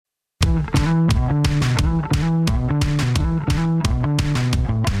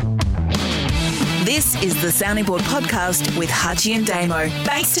is the Sounding Board podcast with Hutchie and Damo.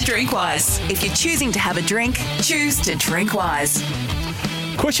 Thanks to Drinkwise. If you're choosing to have a drink, choose to drink wise.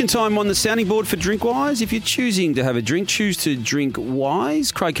 Question time on the sounding board for Drinkwise. If you're choosing to have a drink, choose to drink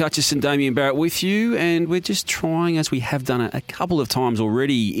wise. Craig Hutchison, Damien Barrett with you, and we're just trying, as we have done a couple of times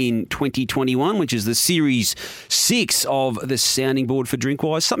already in 2021, which is the Series 6 of the sounding board for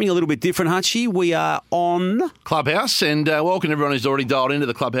Drinkwise. Something a little bit different, Hutchie. We are on Clubhouse, and welcome everyone who's already dialed into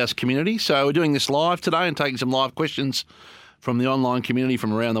the Clubhouse community. So we're doing this live today and taking some live questions from the online community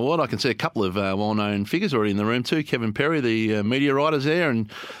from around the world. I can see a couple of well-known figures already in the room too. Kevin Perry, the media writer's there,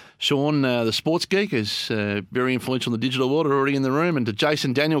 and Sean, the sports geek, who's very influential in the digital world, are already in the room. And to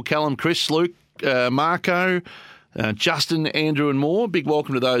Jason, Daniel, Callum, Chris, Luke, Marco, Justin, Andrew and more, big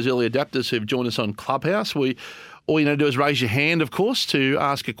welcome to those early adapters who've joined us on Clubhouse. All you need to do is raise your hand, of course, to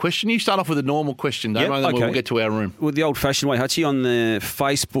ask a question. You start off with a normal question, Damo, and then we'll get to our room. With the old-fashioned way, Hutchie, on the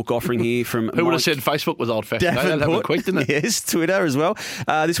Facebook offering here from Who would have said Facebook was old-fashioned? That happened quick, didn't it? Yes, Twitter as well.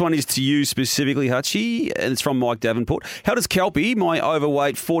 This one is to you specifically, Hutchie, and it's from Mike Davenport. How does Kelpie, my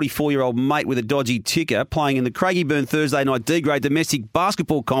overweight 44-year-old mate with a dodgy ticker, playing in the Craigieburn Thursday night D-grade domestic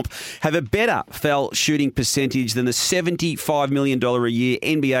basketball comp, have a better foul shooting percentage than the $75 million a year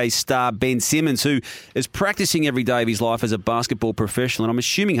NBA star Ben Simmons, who is practicing every day of his life as a basketball professional? And I'm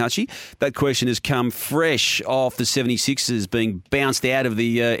assuming, Hutchie, that question has come fresh off the 76ers being bounced out of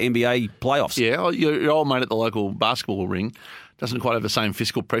the NBA playoffs. Yeah, your old mate at the local basketball ring doesn't quite have the same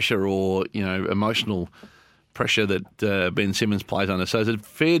physical pressure or emotional pressure that Ben Simmons plays under. So there's a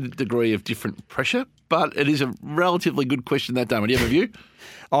fair degree of different pressure, but it is a relatively good question that day. Do you have a view?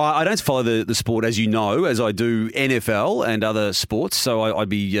 I don't follow the sport, as you know, as I do NFL and other sports, so I'd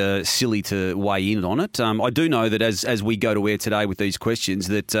be silly to weigh in on it. I do know that as we go to air today with these questions,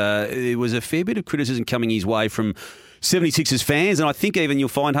 that there was a fair bit of criticism coming his way from 76ers fans, and I think even you'll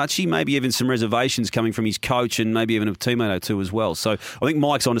find, Hutchie, maybe even some reservations coming from his coach and maybe even a teammate or two as well. So I think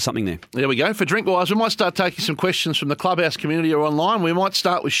Mike's onto something there. There we go. For Drinkwise, we might start taking some questions from the Clubhouse community or online. We might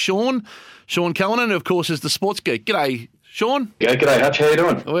start with Sean Callanan, who, of course, is the sports geek. G'day, Sean. Yeah, g'day, Hutch. How you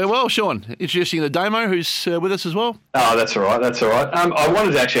doing? We're well, Sean. Introducing the Damo, who's with us as well. Oh, that's all right. I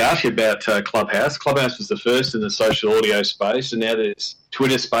wanted to actually ask you about Clubhouse. Clubhouse was the first in the social audio space, and now there's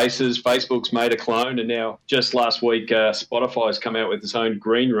Twitter Spaces, Facebook's made a clone, and now just last week Spotify's come out with its own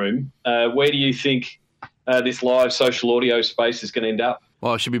green room. Where do you think this live social audio space is going to end up?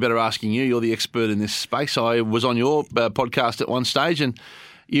 Well, I should be better asking you. You're the expert in this space. I was on your podcast at one stage, and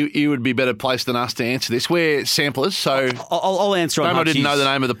you would be better placed than us to answer this. We're samplers, so I'll answer on Hutchie's. I didn't know the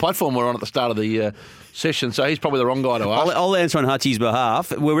name of the platform we're on at the start of the session, so he's probably the wrong guy to ask. I'll answer on Hutchie's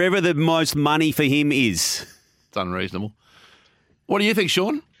behalf. Wherever the most money for him is. It's unreasonable. What do you think,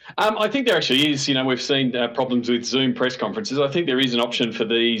 Sean? I think there actually is. We've seen problems with Zoom press conferences. I think there is an option for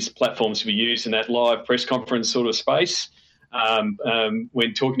these platforms to be used in that live press conference sort of space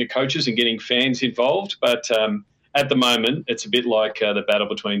when talking to coaches and getting fans involved. But at the moment, it's a bit like the battle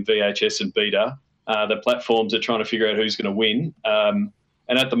between VHS and Beta. The platforms are trying to figure out who's going to win. And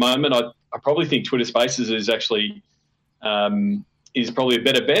at the moment, I probably think Twitter Spaces is actually is probably a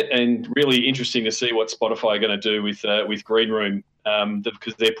better bet, and really interesting to see what Spotify are going to do with Green Room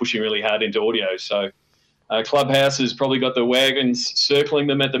because they're pushing really hard into audio. So Clubhouse has probably got the wagons circling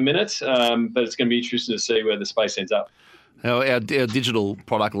them at the minute, but it's going to be interesting to see where the space ends up. Our digital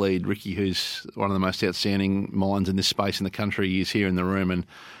product lead, Ricky, who's one of the most outstanding minds in this space in the country, is here in the room, and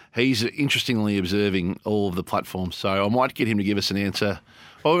he's interestingly observing all of the platforms. So I might get him to give us an answer.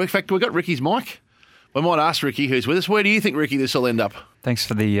 Oh, in fact, we've got Ricky's mic. We might ask Ricky, who's with us. Where do you think, Ricky, this will end up? Thanks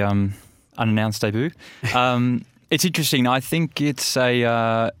for the unannounced debut. It's interesting. I think it's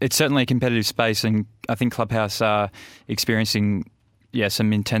certainly a competitive space, and I think Clubhouse are experiencing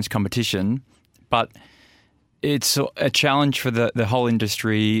some intense competition, but it's a challenge for the whole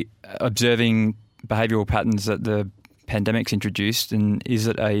industry observing behavioural patterns that the pandemic's introduced, and is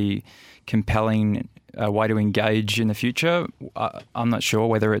it a compelling way to engage in the future? I'm not sure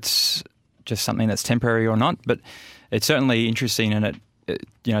whether it's just something that's temporary or not, but it's certainly interesting, and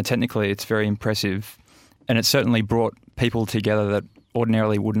it technically it's very impressive, and it's certainly brought people together that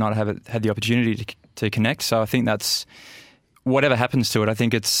ordinarily would not have had the opportunity to connect. So I think that's, whatever happens to it, I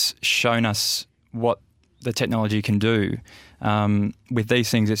think it's shown us what the technology can do. With these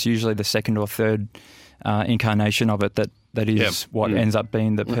things, it's usually the second or third incarnation of it that is what ends up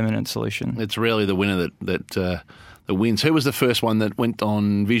being the permanent solution. It's rarely the winner that wins. Who was the first one that went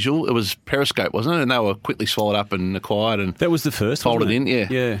on visual? It was Periscope, wasn't it? And they were quickly swallowed up and acquired. And that was the first, folded wasn't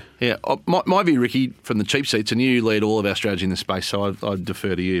it? in. Yeah. My view, Ricky, from the cheap seats, and you lead all of our strategy in this space, so I'd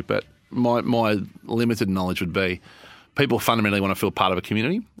defer to you. But my limited knowledge would be people fundamentally want to feel part of a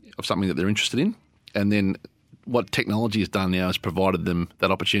community of something that they're interested in. and then what technology has done now has provided them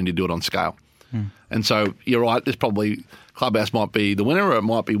that opportunity to do it on scale. And so you're right, there's probably Clubhouse might be the winner, or it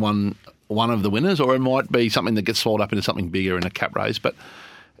might be one of the winners, or it might be something that gets swallowed up into something bigger in a cap raise. But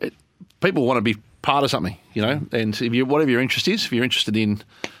people want to be part of something, and whatever your interest is, if you're interested in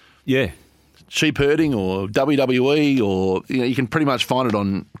sheep herding or WWE, or you can pretty much find it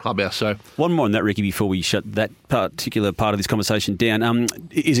on Clubhouse. So one more on that, Ricky, before we shut that particular part of this conversation down.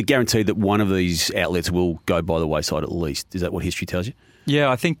 Is it guaranteed that one of these outlets will go by the wayside at least? Is that what history tells you?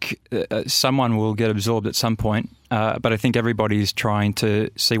 Yeah, I think someone will get absorbed at some point, but I think everybody's trying to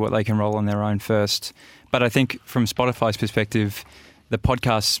see what they can roll on their own first. But I think from Spotify's perspective, the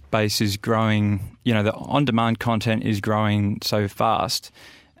podcast space is growing, the on-demand content is growing so fast,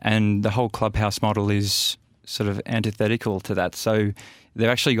 and the whole Clubhouse model is sort of antithetical to that. So they've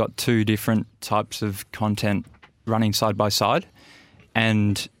actually got two different types of content running side by side,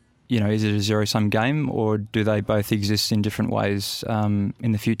 and is it a zero-sum game, or do they both exist in different ways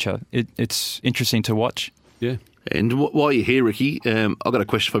in the future? It's interesting to watch. Yeah. And while you're here, Ricky, I've got a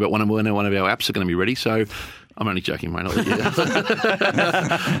question for you about when one of our apps are going to be ready. So I'm only joking, mate. I'll let you go.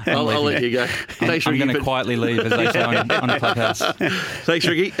 I'll let you go. Thanks, I'm Ricky. going to quietly leave, as they say on the Clubhouse. Thanks,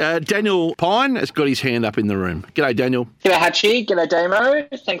 Ricky. Daniel Pine has got his hand up in the room. G'day, Daniel. G'day, Hutchie. G'day, Damo.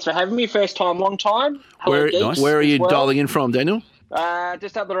 Thanks for having me. First time, long time. Hello, Where are you dialing in from, Daniel?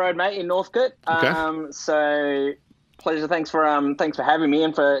 Just up the road, mate, in Northcote. Okay. So pleasure. Thanks for having me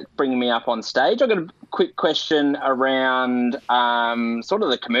and for bringing me up on stage. I've got a quick question around sort of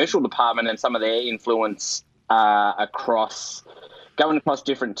the commercial department and some of their influence going across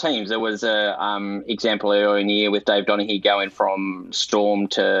different teams. There was a example earlier in the year with Dave Donaghy going from Storm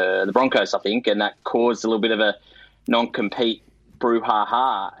to the Broncos, I think, and that caused a little bit of a non-compete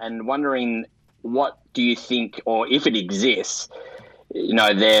brouhaha. And wondering, what do you think, or if it exists,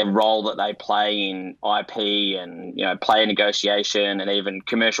 their role that they play in IP and, player negotiation and even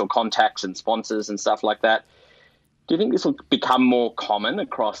commercial contacts and sponsors and stuff like that. Do you think this will become more common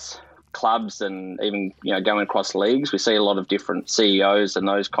across clubs and even, going across leagues? We see a lot of different CEOs and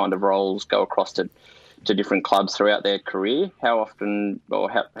those kind of roles go across to different clubs throughout their career. How often,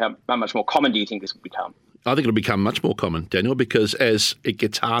 or how much more common do you think this will become? I think it'll become much more common, Daniel, because as it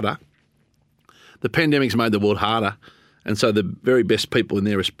gets harder, the pandemic's made the world harder. And so the very best people in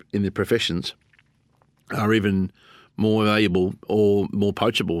their professions are even more valuable or more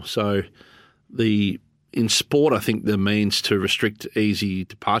poachable. So in sport, I think the means to restrict easy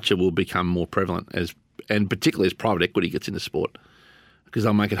departure will become more prevalent, and particularly as private equity gets into sport, because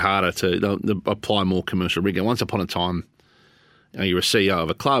they'll make it harder they'll apply more commercial rigor. Once upon a time, you're a CEO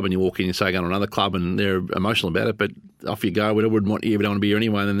of a club and you walk in and say, go to another club, and they're emotional about it, but off you go. We wouldn't want you, we don't want to be here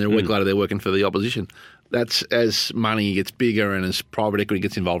anyway. And then they're a week later, they're working for the opposition. That's as money gets bigger and as private equity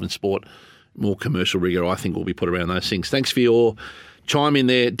gets involved in sport, more commercial rigor, I think, will be put around those things. Thanks for your chime in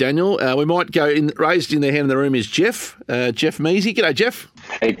there, Daniel. We might go in, raised in their hand in the room is Jeff. Jeff Measy. G'day, Jeff.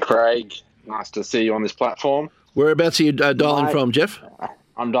 Hey, Craig. Nice to see you on this platform. Whereabouts are you dialing from, Jeff?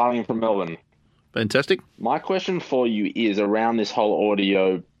 I'm dialing from Melbourne. Fantastic. My question for you is around this whole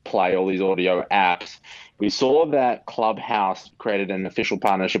audio play, all these audio apps. We saw that Clubhouse created an official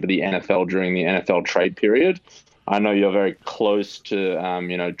partnership with the NFL during the NFL trade period. I know you're very close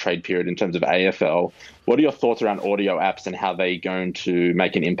to, trade period in terms of AFL. What are your thoughts around audio apps and how they're going to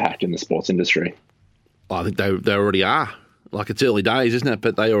make an impact in the sports industry? Well, I think they already are. Like, it's early days, isn't it?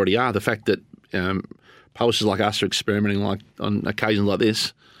 But they already are. The fact that publishers like us are experimenting on occasions like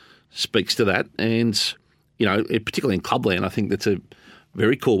this speaks to that. And, particularly in Clubland, I think that's a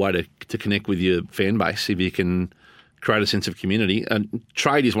very cool way to connect with your fan base if you can create a sense of community. And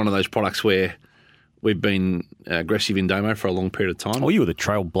trade is one of those products where we've been aggressive in Damo for a long period of time. Oh, you were the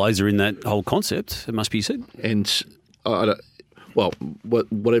trailblazer in that whole concept, it must be said. And,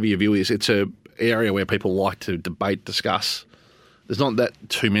 whatever your view is, it's an area where people like to debate, discuss. There's not that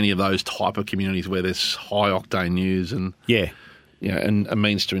too many of those type of communities where there's high-octane news and and a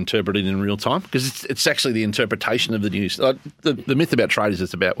means to interpret it in real time, because it's actually the interpretation of the news. The myth about trade is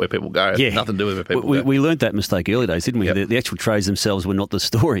it's about where people go. It has nothing to do with where people go. We learned that mistake early days, didn't we? Yep. The actual trades themselves were not the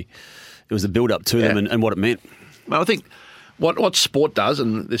story. It was the build-up to them and what it meant. Well, I think what sport does,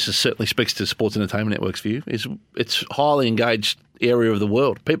 and this certainly speaks to Sports Entertainment Network's view, is it's a highly engaged area of the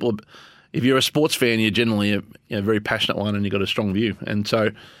world. People, if you're a sports fan, you're generally a very passionate one and you've got a strong view. And so,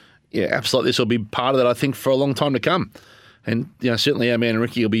 absolutely, this will be part of that, I think, for a long time to come. And certainly our man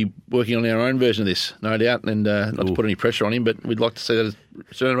Ricky will be working on our own version of this, no doubt, and not to put any pressure on him, but we'd like to see that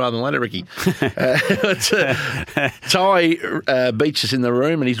sooner rather than later, Ricky. Ty Beach is in the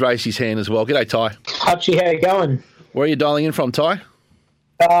room and he's raised his hand as well. G'day, Ty. Hutchie, how you going? Where are you dialing in from, Ty?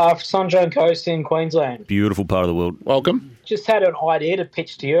 Sunshine Coast in Queensland. Beautiful part of the world. Welcome. Just had an idea to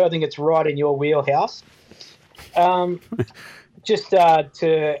pitch to you. I think it's right in your wheelhouse. To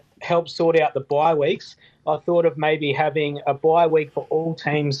help sort out the bye weeks, I thought of maybe having a bye week for all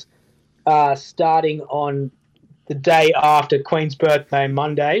teams starting on the day after Queen's birthday,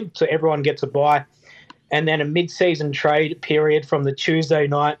 Monday, so everyone gets a bye, and then a mid-season trade period from the Tuesday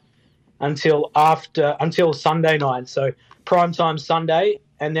night until Sunday night. So primetime Sunday,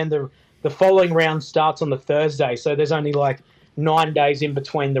 and then the following round starts on the Thursday. So there's only like 9 days in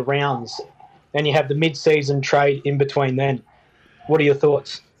between the rounds, and you have the mid-season trade in between then. What are your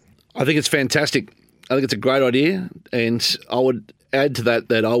thoughts? I think it's fantastic. I think it's a great idea, and I would add to that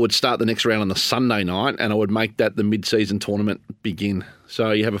I would start the next round on the Sunday night, and I would make that the mid-season tournament begin.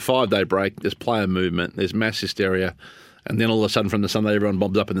 So you have a 5-day break, there's player movement, there's mass hysteria, and then all of a sudden from the Sunday everyone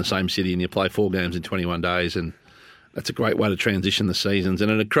bobs up in the same city and you play 4 games in 21 days, and that's a great way to transition the seasons,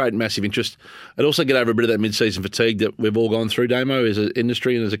 and it'll create massive interest. It'd also get over a bit of that mid-season fatigue that we've all gone through, Damo, as an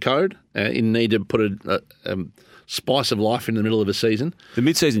industry and as a code, in need to put a spice of life in the middle of a season. The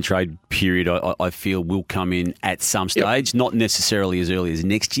mid-season trade period, I feel, will come in at some stage, not necessarily as early as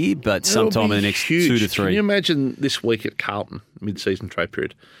next year, but sometime in the next huge. 2 to 3. Can you imagine this week at Carlton, mid-season trade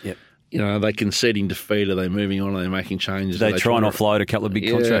period? Yep. You know, are they conceding defeat? Are they moving on? Are they making changes? They try and offload a couple of big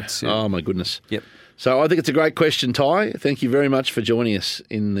contracts. Yeah. Oh, my goodness. Yep. So I think it's a great question, Ty. Thank you very much for joining us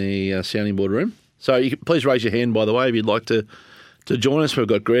in the sounding board room. So you can, please raise your hand, by the way, if you'd like to join us. We've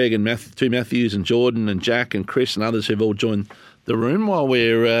got Greg and two Matthews and Jordan and Jack and Chris and others who've all joined the room while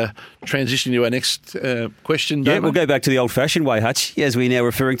we're transitioning to our next question. Yeah, we'll go back to the old-fashioned way, Hutch, as we're now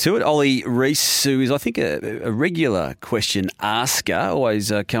referring to it. Ollie Reese, who is, I think, a regular question asker,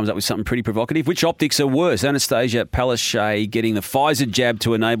 always comes up with something pretty provocative. Which optics are worse, Anastasia Palaszczuk getting the Pfizer jab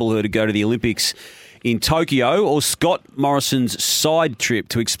to enable her to go to the Olympics in Tokyo, or Scott Morrison's side trip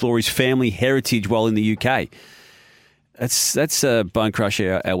to explore his family heritage while in the UK? That's Bone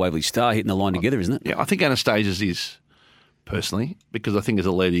Crusher, our Waverley star, hitting the line together, isn't it? Yeah, I think Anastasia's is, personally, because I think as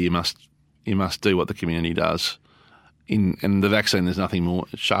a leader you must do what the community does. And the vaccine, there's nothing more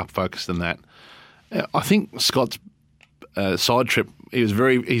sharp focused than that. I think Scott's side trip, he's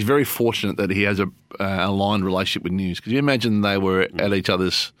very fortunate that he has a aligned relationship with News. Because you imagine they were at each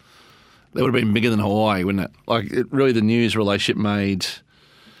other's, they would have been bigger than Hawaii, wouldn't it? Like, really the News relationship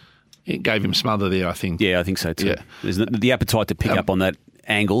it gave him smother there, I think. Yeah, I think so too. Yeah. The appetite to pick up on that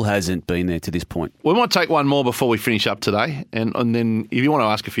angle hasn't been there to this point. We might take one more before we finish up today, and then if you want to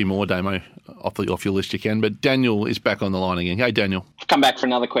ask a few more, Damo, off your list you can. But Daniel is back on the line again. Hey, Daniel. I've come back for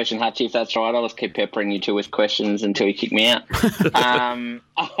another question, Hutchie, if that's right. I'll just keep peppering you two with questions until you kick me out.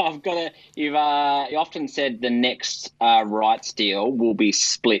 You often said the next rights deal will be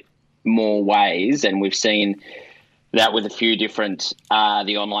split more ways, and we've seen that with a few different,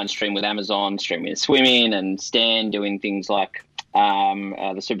 the online stream with Amazon, streaming swimming, and Stan doing things like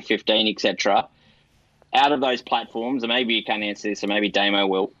the Super 15, etc. Out of those platforms, and maybe you can't answer this, or maybe Damo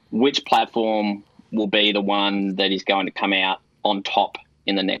will, which platform will be the one that is going to come out on top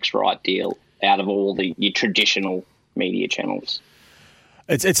in the next right deal out of all your traditional media channels?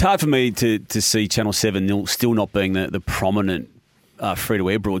 It's hard for me to see Channel 7 still not being the prominent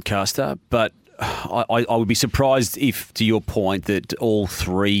free-to-air broadcaster, but I would be surprised if, to your point, that all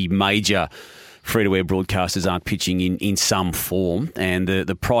 3 major free-to-air broadcasters aren't pitching in some form, and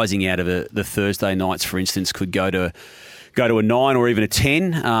the pricing out of the Thursday nights, for instance, could go to a 9 or even a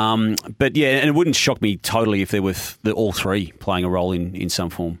 10. But yeah, and it wouldn't shock me totally if there were all 3 playing a role in some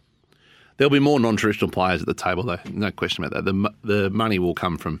form. There'll be more non-traditional players at the table, though. No question about that. The money will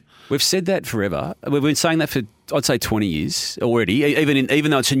come from. We've said that forever. We've been saying that for, I'd say, 20 years already.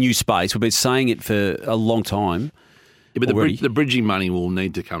 Even though it's a new space, we've been saying it for a long time. Yeah, but the bridging money will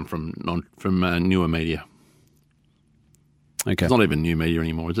need to come from newer media. Okay, it's not even new media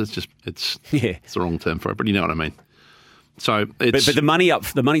anymore. It's the wrong term for it, but you know what I mean. So, but the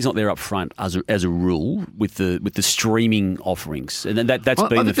money's not there up front as a rule with the streaming offerings, and that's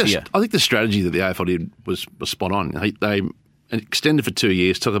been the fear. I think the strategy that the AFL did was spot on. They extended for 2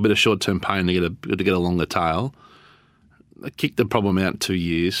 years, took a bit of short term pain to get along the tail. They kicked the problem out in 2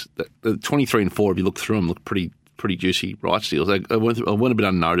 years. The 23 and 4, if you look through them, look pretty juicy rights deals. They went a bit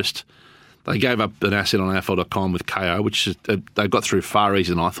unnoticed. They gave up an asset on AFL.com with KO, which they got through far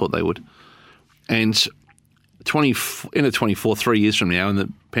easier than I thought they would. And into 24, 3 years from now, and the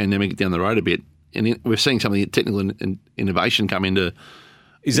pandemic down the road a bit, and we're seeing some of the technical innovation come into.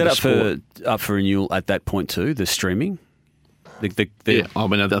 Is that up for renewal at that point too? The streaming. Yeah, I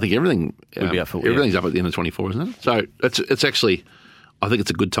mean, I think everything everything's up at the end of 24, isn't it? So it's actually, I think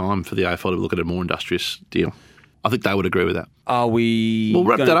it's a good time for the AFL to look at a more industrious deal. I think they would agree with that. Are we? We'll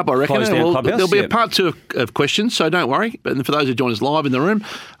wrap that up, I reckon. Close down Clubhouse? There'll be a part 2 of questions, so don't worry. But for those who join us live in the room,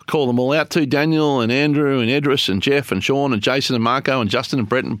 I'll call them all out too. Daniel and Andrew and Edris and Jeff and Sean and Jason and Marco and Justin and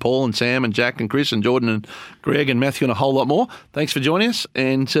Brett and Paul and Sam and Jack and Chris and Jordan and Greg and Matthew and a whole lot more. Thanks for joining us.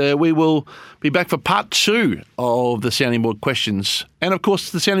 And we will be back for part 2 of the Sounding Board questions. And, of course,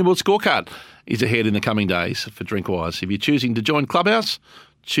 the Sounding Board scorecard is ahead in the coming days for Drinkwise. If you're choosing to join Clubhouse,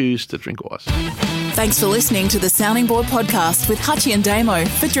 choose to Drinkwise. Thanks for listening to the Sounding Board podcast with Hutchie and Damo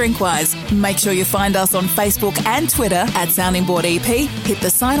for Drinkwise. Make sure you find us on Facebook and Twitter at Sounding Board EP. Hit the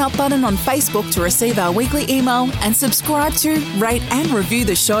sign up button on Facebook to receive our weekly email and subscribe to, rate and review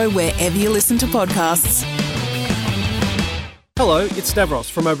the show wherever you listen to podcasts. Hello, it's Stavros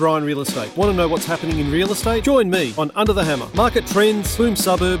from O'Brien Real Estate. Want to know what's happening in real estate? Join me on Under the Hammer. Market trends, boom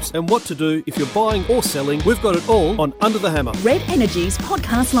suburbs, and what to do if you're buying or selling. We've got it all on Under the Hammer. Red Energy's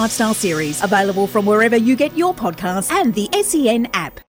podcast lifestyle series, available from wherever you get your podcasts and the SEN app.